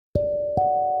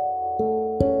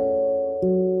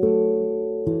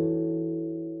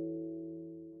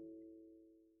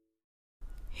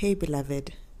Hey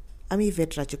beloved, I'm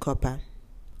Yvette Rajakopa,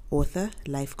 author,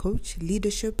 life coach,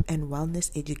 leadership and wellness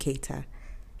educator.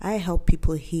 I help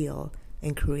people heal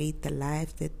and create the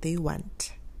life that they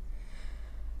want.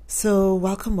 So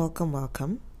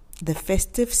welcome. The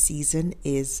festive season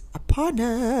is upon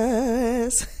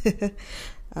us.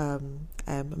 I'm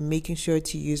making sure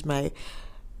to use my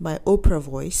Oprah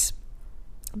voice,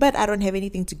 but I don't have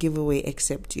anything to give away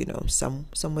except,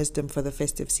 some wisdom for the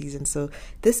festive season. So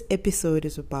this episode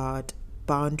is about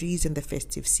boundaries in the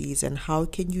festive season. How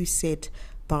can you set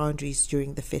boundaries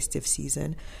during the festive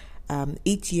season?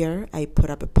 Each year I put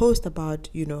up a post about,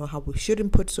 how we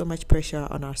shouldn't put so much pressure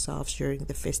on ourselves during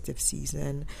the festive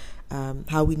season,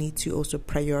 how we need to also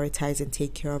prioritize and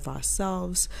take care of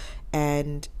ourselves.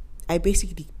 And I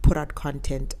basically put out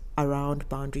content around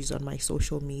boundaries on my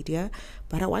social media,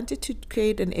 but I wanted to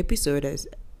create an episode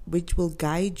which will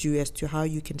guide you as to how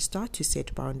you can start to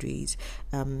set boundaries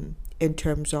in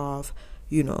terms of,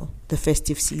 the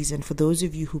festive season. For those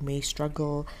of you who may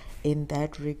struggle in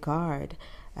that regard,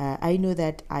 I know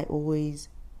that I always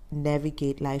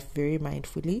navigate life very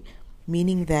mindfully,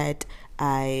 meaning that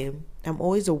I am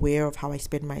always aware of how I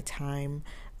spend my time,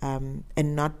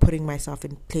 and not putting myself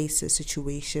in places,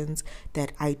 situations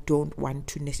that I don't want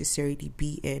to necessarily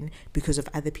be in because of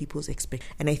other people's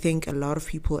expectations. And I think a lot of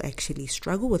people actually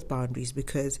struggle with boundaries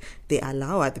because they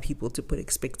allow other people to put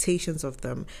expectations of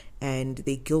them and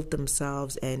they guilt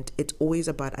themselves, and it's always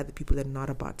about other people and not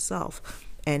about self.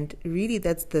 And really,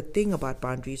 that's the thing about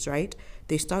boundaries, right?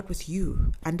 They start with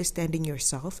you, understanding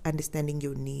yourself, understanding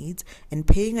your needs, and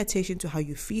paying attention to how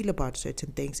you feel about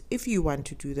certain things, if you want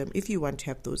to do them, if you want to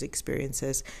have those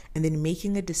experiences, and then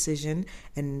making a decision,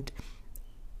 and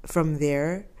from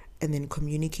there, and then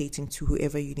communicating to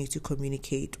whoever you need to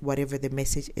communicate, whatever the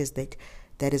message is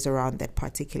that is around that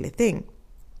particular thing.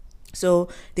 So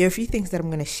there are a few things that I'm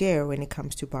going to share when it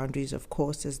comes to boundaries, of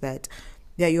course, is that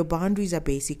your boundaries are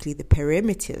basically the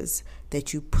perimeters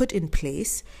that you put in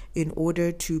place in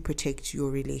order to protect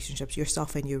your relationships,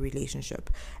 yourself and your relationship.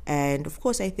 And of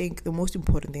course, I think the most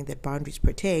important thing that boundaries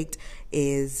protect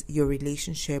is your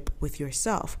relationship with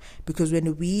yourself. Because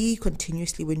when we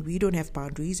don't have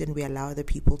boundaries and we allow other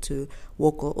people to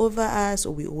walk all over us,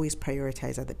 or we always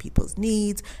prioritize other people's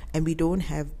needs, and we don't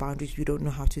have boundaries, we don't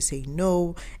know how to say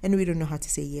no, and we don't know how to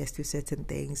say yes to certain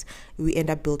things, we end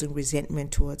up building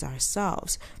resentment towards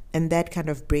ourselves. And that kind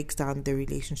of breaks down the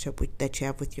relationship that you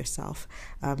have with yourself.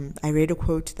 I read a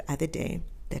quote the other day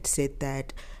that said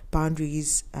that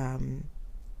boundaries,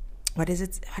 what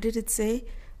did it say?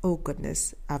 Oh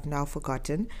goodness, I've now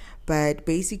forgotten. But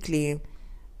basically,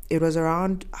 it was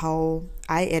around how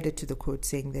I added to the quote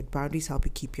saying that boundaries help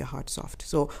you keep your heart soft.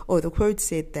 So, the quote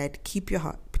said that keep your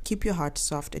heart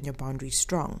soft and your boundaries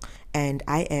strong. And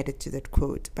I added to that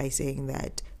quote by saying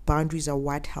that boundaries are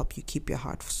what help you keep your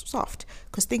heart soft.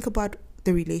 Because think about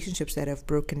the relationships that have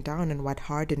broken down and what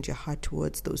hardened your heart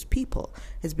towards those people.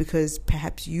 It's because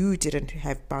perhaps you didn't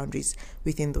have boundaries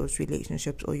within those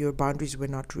relationships, or your boundaries were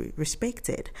not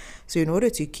respected. So in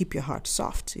order to keep your heart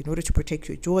soft, in order to protect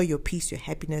your joy, your peace, your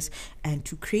happiness, and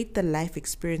to create the life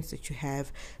experience that you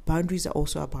have, boundaries are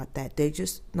also about that. They're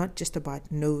just not just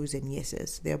about no's and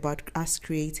yeses. They're about us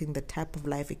creating the type of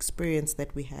life experience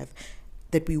that we have,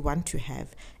 that we want to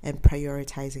have, and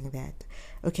prioritizing that.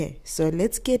 Okay, so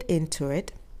let's get into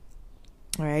it.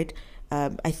 All right.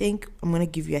 I think I'm going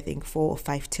to give you, 4 or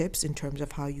 5 tips in terms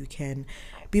of how you can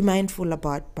be mindful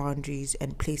about boundaries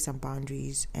and place some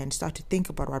boundaries, and start to think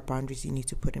about what boundaries you need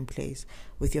to put in place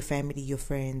with your family, your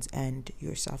friends, and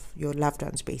yourself, your loved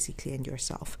ones, basically, and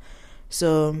yourself.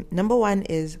 So number 1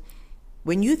 is,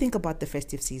 when you think about the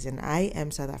festive season, I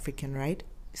am South African, right?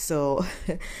 So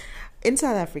in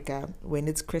South Africa, when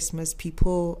it's Christmas,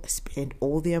 people spend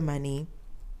all their money.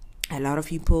 A lot of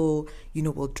people,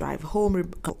 will drive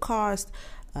home, cars,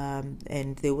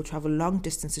 and they will travel long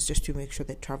distances just to make sure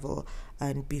they travel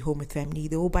and be home with family.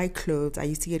 They will buy clothes. I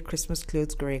used to get Christmas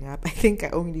clothes growing up. I think I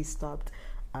only stopped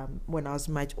when I was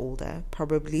much older,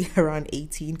 probably around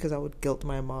 18, because I would guilt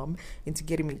my mom into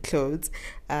getting me clothes.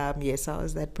 Yes, I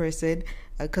was that person,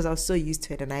 because I was so used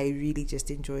to it, and I really just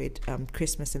enjoyed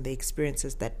Christmas and the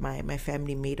experiences that my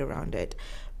family made around it.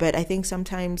 But I think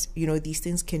sometimes, these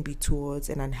things can be towards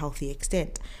an unhealthy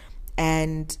extent.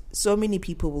 And so many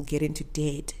people will get into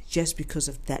debt just because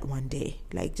of that one day,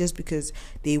 like just because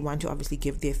they want to obviously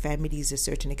give their families a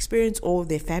certain experience, or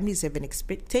their families have an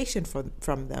expectation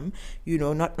from them,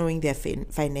 not knowing their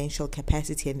financial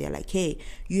capacity. And they're like, hey,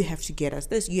 you have to get us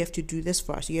this, you have to do this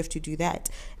for us, you have to do that.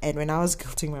 And when I was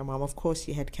guilting my mom, of course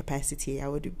she had capacity, I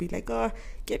would be like, oh,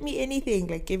 get me anything,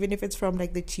 like even if it's from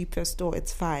like the cheapest store,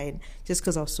 it's fine, just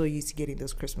because I was so used to getting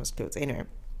those Christmas clothes. Anyway,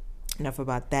 enough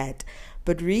about that.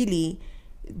 But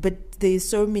there's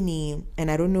so many, and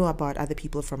I don't know about other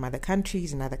people from other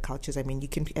countries and other cultures. I mean, you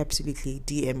can absolutely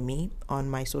DM me on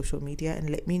my social media and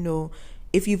let me know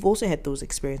if you've also had those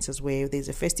experiences where there's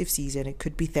a festive season. It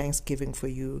could be Thanksgiving for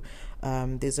you.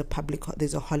 There's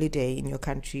a holiday in your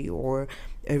country or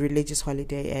a religious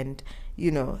holiday, and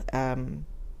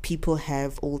people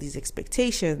have all these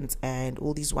expectations and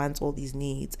all these wants, all these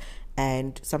needs,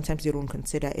 and sometimes they don't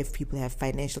consider if people have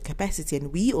financial capacity.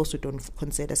 And we also don't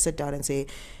sit down and say,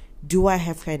 do I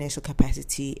have financial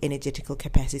capacity, energetical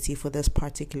capacity for this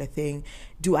particular thing?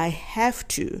 Do I have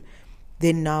to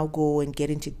then now go and get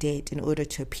into debt in order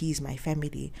to appease my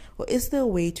family? Or is there a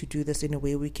way to do this in a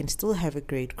way we can still have a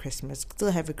great Christmas,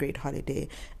 still have a great holiday,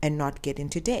 and not get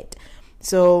into debt?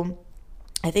 So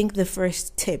I think the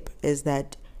first tip is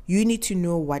that you need to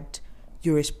know what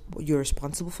you're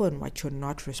responsible for and what you're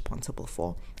not responsible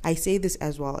for. I say this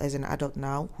as well as an adult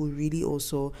now who really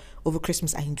also, over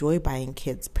Christmas, I enjoy buying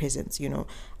kids presents.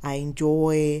 I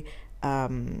enjoy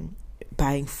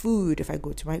buying food if I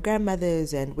go to my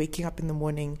grandmother's and waking up in the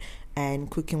morning and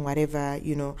cooking whatever,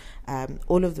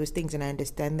 all of those things. And I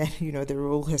understand that, the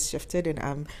role has shifted,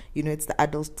 and it's the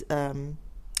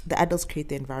adults create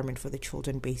the environment for the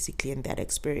children, basically, in that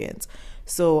experience.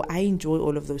 So I enjoy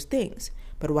all of those things.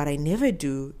 But what I never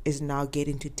do is now get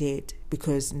into debt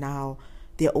because now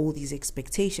there are all these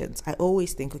expectations. I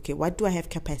always think, okay, what do I have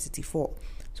capacity for?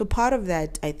 So part of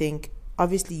that, I think,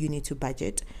 obviously you need to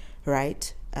budget,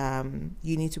 right?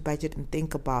 You need to budget and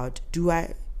think about, do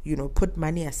I put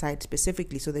money aside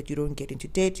specifically so that you don't get into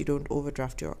debt, you don't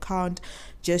overdraft your account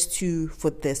for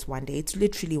this one day. It's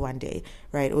literally one day,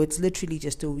 right? Or it's literally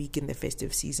just a week in the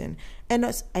festive season. And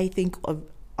I think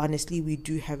honestly, we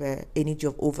do have an energy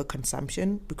of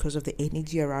overconsumption because of the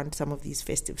energy around some of these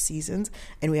festive seasons,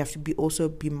 and we have to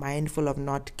be mindful of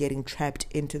not getting trapped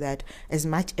into that as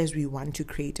much as we want to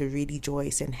create a really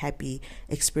joyous and happy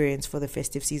experience for the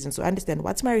festive season. So understand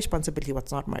what's my responsibility,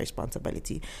 what's not my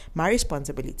responsibility. My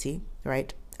responsibility,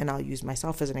 right? And I'll use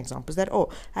myself as an example, is that,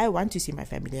 I want to see my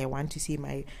family, I want to see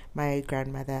my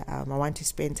grandmother, I want to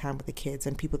spend time with the kids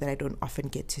and people that I don't often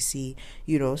get to see,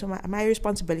 so my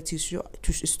responsibility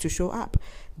is to show up.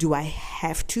 Do I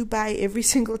have to buy every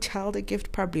single child a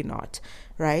gift? Probably not,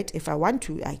 right? If I want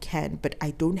to, I can, but I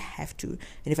don't have to.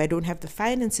 And if I don't have the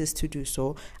finances to do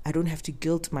so, I don't have to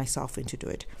guilt myself into do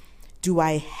it. Do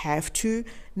I have to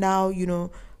now,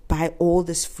 buy all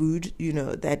this food,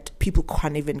 that people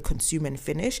can't even consume and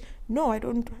finish? No, I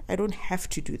don't have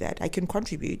to do that. I can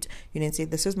contribute, and say,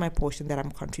 this is my portion that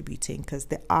I'm contributing, because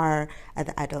there are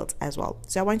other adults as well.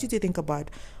 So I want you to think about,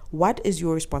 what is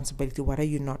your responsibility? What are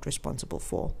you not responsible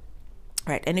for?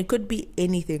 Right. And it could be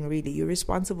anything, really. You're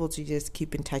responsible to just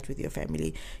keep in touch with your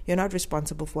family. You're not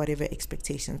responsible for whatever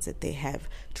expectations that they have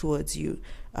towards you.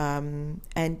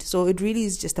 And so it really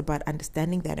is just about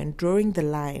understanding that and drawing the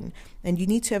line. And you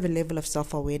need to have a level of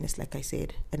self-awareness, like I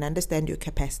said, and understand your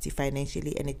capacity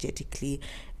financially, energetically,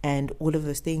 and all of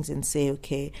those things, and say,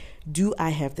 okay, do I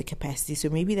have the capacity? So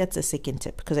maybe that's a second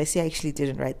tip, because I actually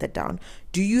didn't write that down.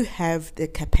 Do you have the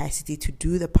capacity to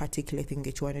do the particular thing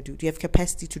that you want to do? Do you have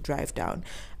capacity to drive down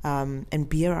and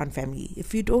be around family?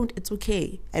 If you don't, it's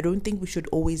okay. I don't think we should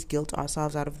always guilt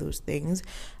ourselves out of those things.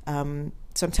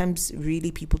 Sometimes really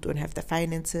people don't have the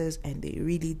finances and they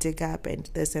really dig up and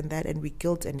this and that, and we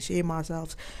guilt and shame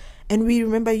ourselves. And we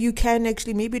remember, you can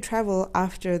actually maybe travel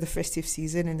after the festive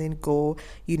season and then go,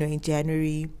 in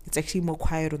January. It's actually more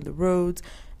quiet on the roads,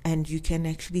 and you can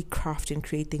actually craft and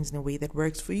create things in a way that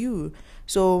works for you.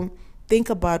 So think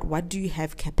about, what do you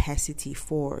have capacity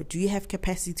for? Do you have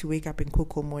capacity to wake up and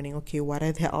cook all morning? Okay, what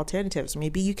are the alternatives?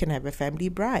 Maybe you can have a family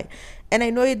braai. And I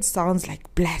know it sounds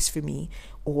like blasphemy,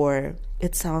 or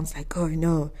it sounds like, oh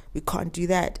no, we can't do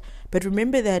that. But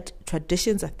remember that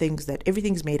traditions are things that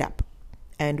everything's made up,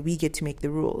 and we get to make the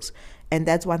rules. And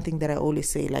that's one thing that I always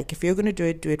say, like, if you're going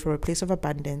to do it from a place of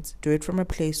abundance, do it from a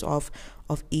place of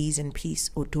ease and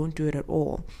peace, or don't do it at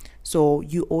all. So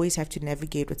you always have to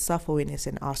navigate with self-awareness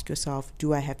and ask yourself,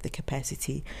 do I have the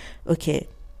capacity? Okay.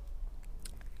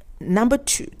 Number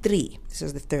 3, this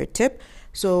is the third tip.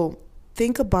 So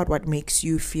think about what makes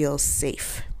you feel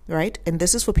safe, right? And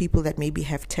this is for people that maybe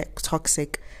have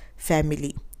toxic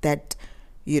family, that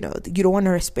you don't want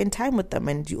to spend time with them,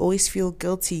 and you always feel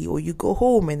guilty, or you go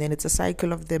home and then it's a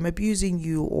cycle of them abusing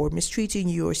you or mistreating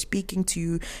you or speaking to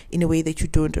you in a way that you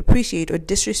don't appreciate, or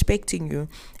disrespecting you.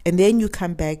 And then you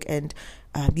come back and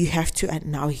you have to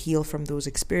now heal from those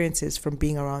experiences, from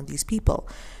being around these people.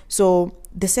 So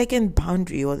the second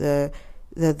boundary, or the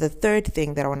third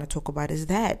thing that I want to talk about, is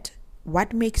that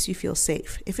what makes you feel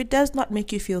safe? If it does not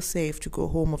make you feel safe to go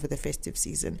home over the festive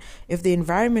season, if the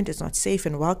environment is not safe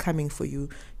and welcoming for you,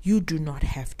 you do not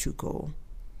have to go.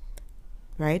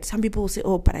 Right? Some people will say,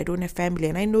 oh, but I don't have family.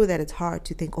 And I know that it's hard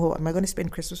to think, oh, am I going to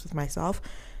spend Christmas with myself?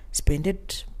 Spend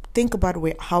it. Think about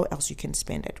how else you can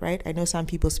spend it, right? I know some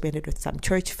people spend it with some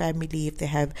church family if they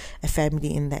have a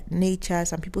family in that nature.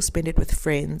 Some people spend it with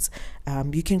friends.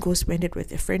 You can go spend it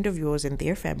with a friend of yours and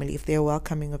their family if they're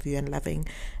welcoming of you and loving.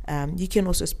 You can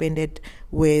also spend it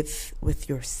with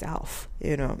yourself,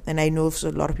 And I know for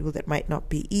a lot of people that might not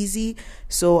be easy.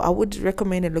 So I would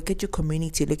recommend and look at your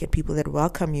community, look at people that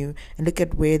welcome you, and look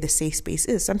at where the safe space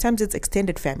is. Sometimes it's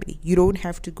extended family. You don't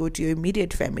have to go to your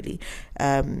immediate family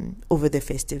over the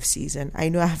festive season. I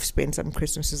know I've spent some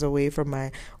Christmases away from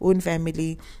my own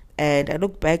family, and I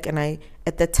look back and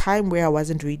at the time where I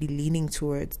wasn't really leaning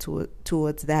towards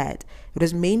that, it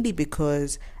was mainly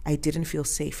because I didn't feel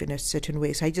safe in a certain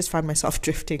way. So I just found myself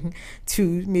drifting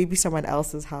to maybe someone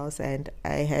else's house, and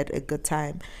I had a good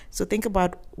time. So think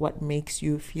about what makes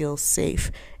you feel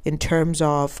safe in terms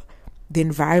of the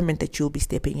environment that you'll be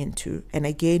stepping into. And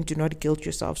again, do not guilt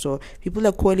yourself. So people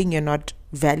are calling, you're not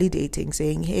validating,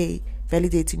 saying, hey,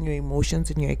 validating your emotions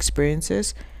and your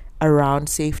experiences around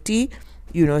safety,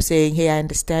 saying, hey, I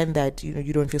understand that,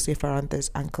 you don't feel safe around this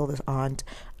uncle, this aunt,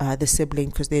 the sibling,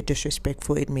 because they're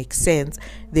disrespectful. It makes sense.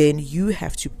 Then you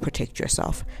have to protect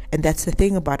yourself. And that's the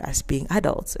thing about us being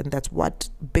adults. And that's what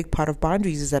big part of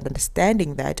boundaries is, that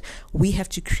understanding that we have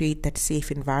to create that safe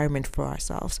environment for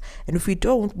ourselves. And if we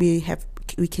don't, we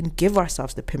can give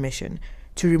ourselves the permission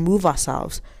to remove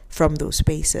ourselves from those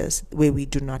spaces where we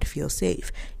do not feel safe,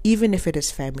 even if it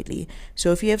is family.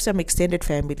 So if you have some extended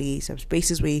family, some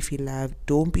spaces where you feel loved,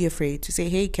 don't be afraid to say,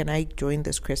 hey, can I join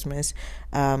this Christmas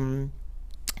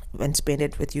and spend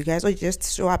it with you guys, or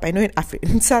just show up. I know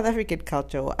in South African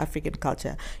culture or African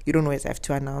culture, you don't always have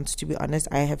to announce. To be honest,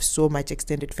 I have so much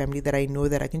extended family that I know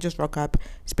that I can just rock up,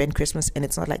 spend Christmas, and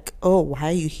it's not like, oh, why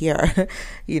are you here?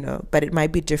 But it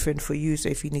might be different for you. So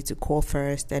if you need to call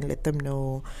first and let them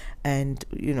know, and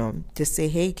just say,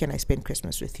 hey, can I spend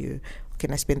Christmas with you?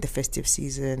 Can I spend the festive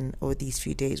season or these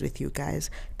few days with you guys?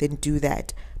 Then do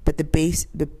that. But the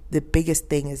biggest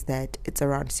thing is that it's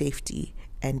around safety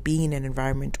and being in an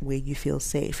environment where you feel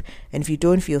safe. And if you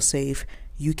don't feel safe,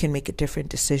 you can make a different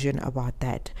decision about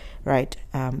that, right?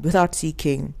 Without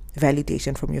seeking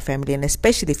validation from your family, and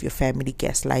especially if your family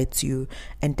gaslights you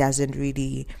and doesn't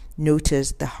really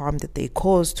notice the harm that they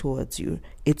cause towards you,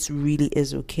 it really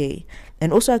is okay.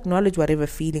 And also acknowledge whatever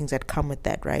feelings that come with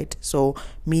that, right? So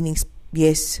meaning,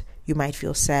 yes, you might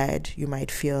feel sad, you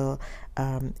might feel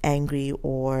angry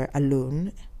or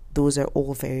alone. Those are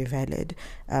all very valid.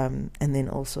 And then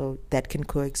also that can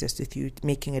coexist with you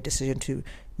making a decision to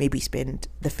maybe spend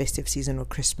the festive season or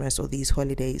Christmas or these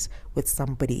holidays with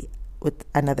somebody, with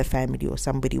another family or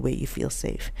somebody where you feel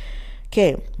safe.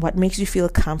 Okay, what makes you feel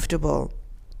comfortable?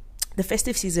 The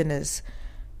festive season is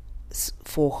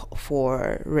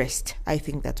for rest. I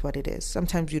think that's what it is.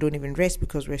 Sometimes you don't even rest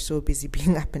because we're so busy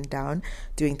being up and down,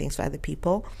 doing things for other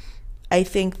people. I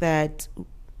think that,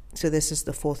 so this is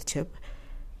the fourth tip,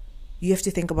 you have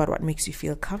to think about what makes you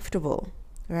feel comfortable,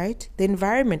 right? The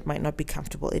environment might not be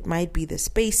comfortable. It might be the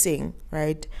spacing,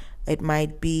 right? It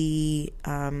might be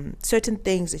certain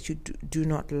things that you do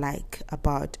not like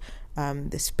about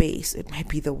the space. It might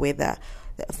be the weather.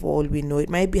 For all we know, it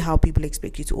might be how people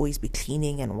expect you to always be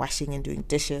cleaning and washing and doing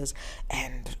dishes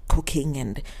and cooking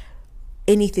and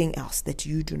anything else that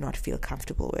you do not feel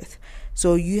comfortable with.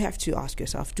 So you have to ask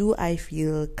yourself, do I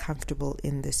feel comfortable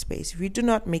in this space? If you do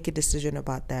not, make a decision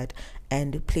about that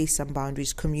and place some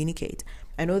boundaries, communicate.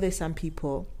 I know there's some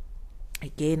people,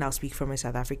 again, I'll speak from a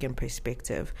South African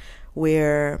perspective,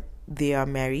 where they are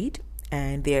married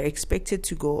and they are expected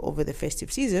to go over the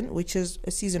festive season, which is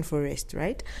a season for rest,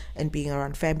 right? And being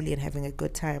around family and having a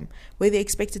good time, where they're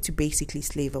expected to basically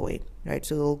slave away, right?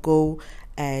 So they'll go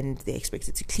and they're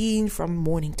expected to clean from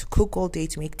morning, to cook all day,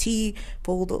 to make tea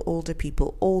for all the older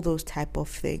people, all those type of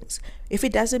things. If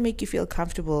it doesn't make you feel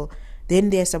comfortable, then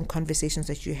there are some conversations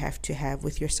that you have to have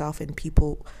with yourself and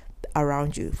people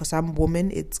around you. For some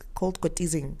women, it's called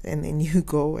kotizing, and then you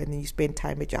go and then you spend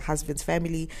time with your husband's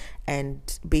family. And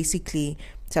basically,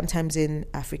 sometimes in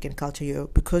African culture,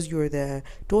 because you're the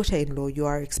daughter-in-law, you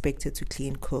are expected to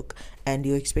clean, cook, and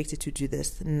you're expected to do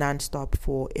this non-stop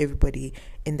for everybody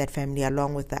in that family,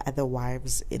 along with the other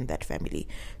wives in that family.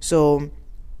 So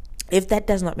If that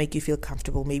does not make you feel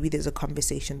comfortable, maybe there's a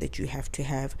conversation that you have to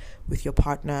have with your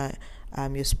partner,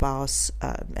 your spouse,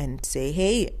 and say,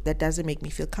 hey, that doesn't make me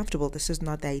feel comfortable. This is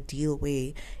not the ideal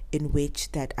way in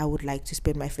which that I would like to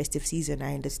spend my festive season.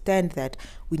 I understand that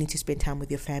we need to spend time with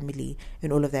your family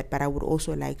and all of that, but I would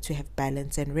also like to have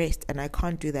balance and rest. And I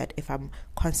can't do that if I'm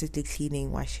constantly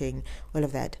cleaning, washing, all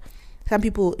of that. Some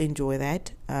people enjoy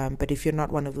that, but if you're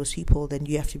not one of those people, then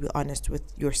you have to be honest with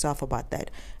yourself about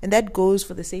that. And that goes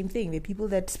for the same thing. There are people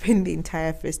that spend the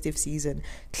entire festive season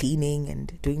cleaning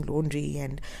and doing laundry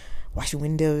and washing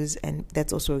windows, and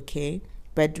that's also okay.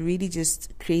 But really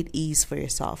just create ease for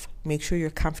yourself. Make sure you're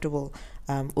comfortable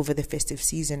over the festive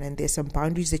season, and there's some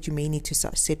boundaries that you may need to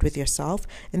set with yourself,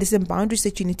 and there's some boundaries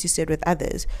that you need to set with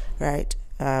others, right?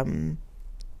 And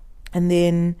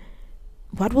then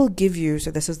what will give you, so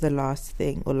this is the last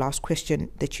thing or last question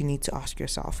that you need to ask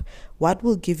yourself, what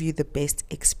will give you the best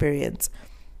experience,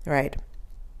 right?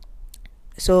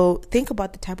 So think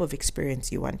about the type of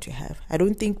experience you want to have. I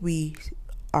don't think we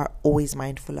are always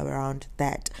mindful around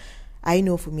that. I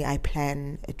know for me, I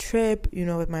plan a trip,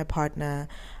 with my partner.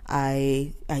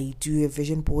 I do a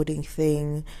vision boarding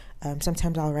thing.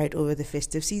 Sometimes I'll write over the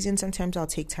festive season. Sometimes I'll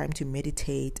take time to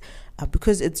meditate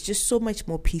because it's just so much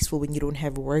more peaceful when you don't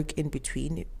have work in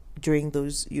between during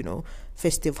those,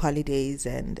 festive holidays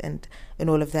and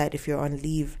all of that if you're on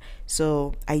leave.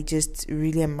 So I just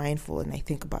really am mindful, and I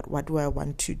think about what do I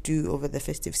want to do over the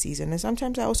festive season. And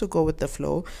sometimes I also go with the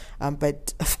flow.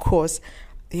 But of course,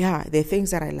 yeah, there are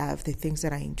things that I love, there are things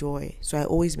that I enjoy. So I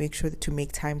always make sure to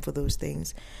make time for those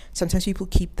things. Sometimes people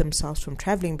keep themselves from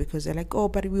traveling because they're like, oh,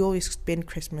 but we always spend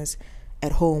Christmas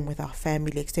at home with our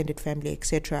family, extended family,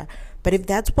 etc. But if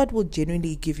that's what will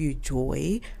genuinely give you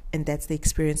joy and that's the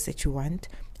experience that you want,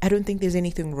 I don't think there's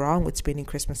anything wrong with spending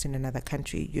Christmas in another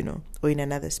country, or in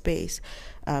another space.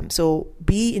 So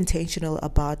be intentional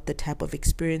about the type of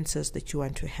experiences that you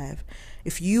want to have.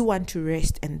 If you want to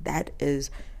rest, and that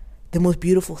is the most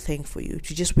beautiful thing for you,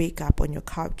 to just wake up on your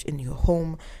couch in your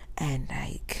home and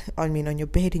on your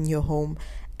bed in your home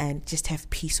and just have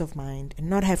peace of mind and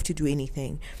not have to do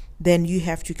anything, then you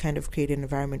have to kind of create an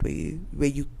environment where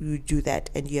you do that,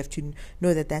 and you have to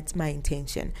know that that's my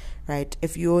intention, right?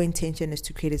 If your intention is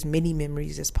to create as many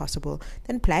memories as possible,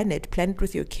 then plan it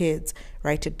with your kids,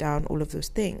 write it down, all of those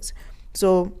things.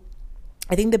 So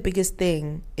I think the biggest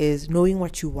thing is knowing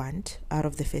what you want out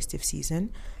of the festive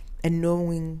season and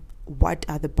knowing what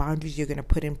are the boundaries you're going to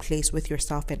put in place with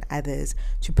yourself and others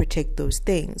to protect those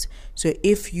things. So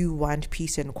if you want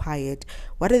peace and quiet,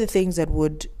 what are the things that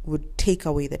would take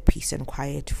away that peace and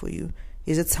quiet for you?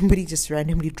 Is it somebody just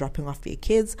randomly dropping off their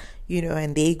kids,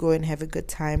 and they go and have a good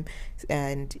time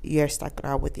and you're stuck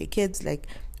around with your kids? Like,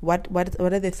 what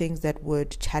are the things that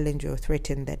would challenge or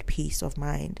threaten that peace of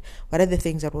mind? What are the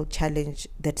things that will challenge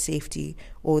that safety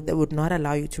or that would not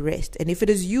allow you to rest? And if it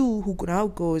is you who now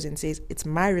goes and says, it's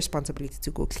my responsibility to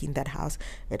go clean that house,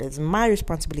 it is my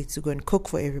responsibility to go and cook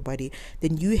for everybody,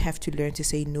 then you have to learn to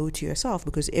say no to yourself,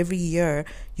 because every year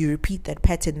you repeat that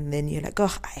pattern and then you're like,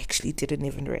 oh, I actually didn't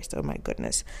even rest. Oh my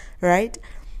goodness, right?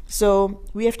 So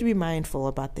we have to be mindful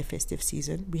about the festive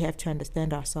season. We have to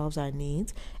understand ourselves, our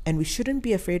needs, and we shouldn't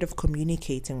be afraid of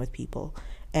communicating with people.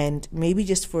 And maybe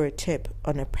just for a tip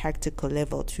on a practical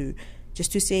level to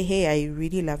say, hey, I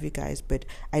really love you guys, but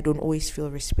I don't always feel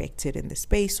respected in the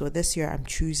space. So this year I'm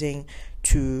choosing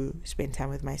to spend time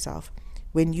with myself.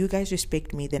 When you guys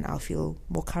respect me, then I'll feel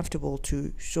more comfortable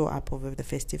to show up over the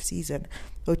festive season.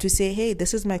 Or to say, hey,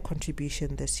 this is my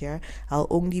contribution this year. I'll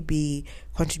only be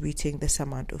contributing this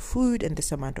amount of food and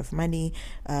this amount of money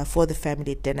for the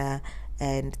family dinner.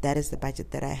 And that is the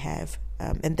budget that I have.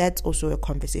 And that's also a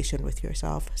conversation with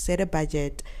yourself. Set a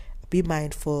budget, be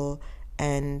mindful.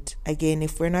 And again,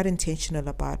 if we're not intentional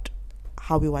about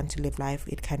how we want to live life,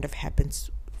 it kind of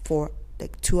happens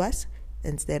to us,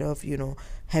 instead of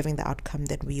having the outcome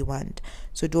that we want.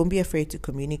 So don't be afraid to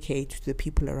communicate to the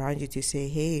people around you to say,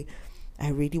 hey, I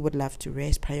really would love to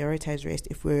rest, prioritize rest.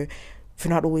 If we're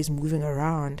not always moving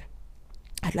around,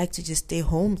 I'd like to just stay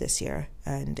home this year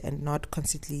and not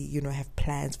constantly have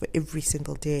plans for every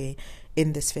single day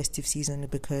in this festive season,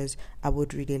 because I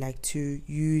would really like to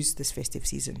use this festive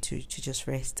season to just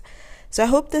rest. So I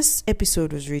hope this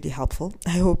episode was really helpful.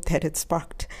 I hope that it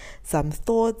sparked some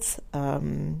thoughts.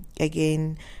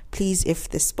 Again, please, if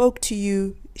this spoke to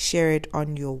you, share it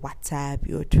on your WhatsApp,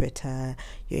 your Twitter,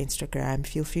 your Instagram.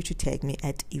 Feel free to tag me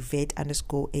at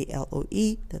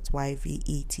Yvette_ALOE. That's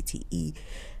YVETTE_ALOE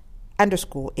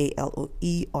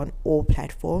on all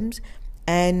platforms.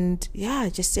 And yeah,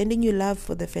 just sending you love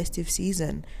for the festive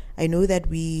season. I know that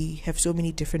we have so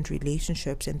many different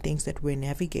relationships and things that we're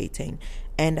navigating,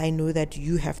 and I know that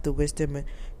you have the wisdom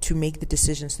to make the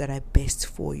decisions that are best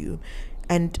for you.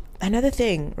 And another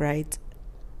thing, right?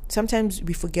 Sometimes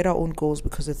we forget our own goals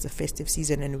because it's the festive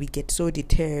season, and we get so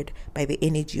deterred by the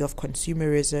energy of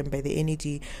consumerism, by the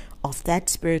energy of that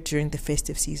spirit during the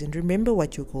festive season. Remember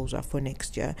what your goals are for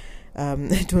next year.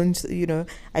 Don't,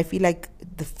 I feel like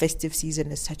the festive season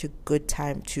is such a good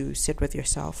time to sit with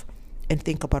yourself and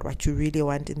think about what you really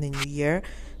want in the new year.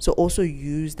 So also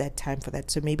use that time for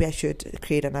that. So maybe I should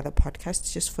create another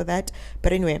podcast just for that.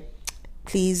 But anyway,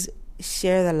 please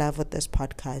share the love with this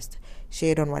podcast.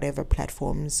 Share it on whatever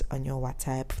platforms on your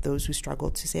WhatsApp. For those who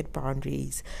struggle to set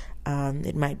boundaries,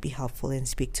 it might be helpful, and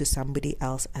speak to somebody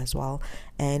else as well.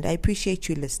 And I appreciate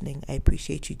you listening. I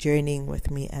appreciate you journeying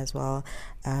with me as well.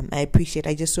 I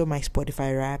just saw my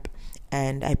Spotify rap,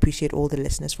 and I appreciate all the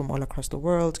listeners from all across the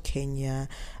world, Kenya,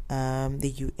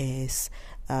 the US,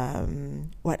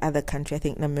 what other country? I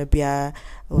think Namibia,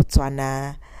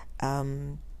 Botswana,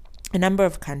 a number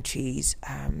of countries,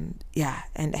 and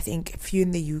I think a few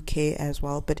in the UK as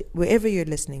well. But wherever you're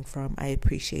listening from, I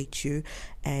appreciate you,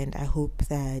 and I hope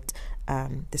that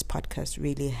this podcast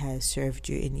really has served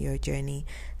you in your journey.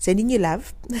 Sending you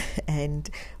love and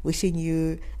wishing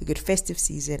you a good festive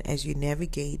season as you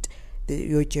navigate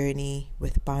your journey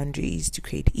with boundaries to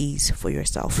create ease for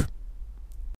yourself.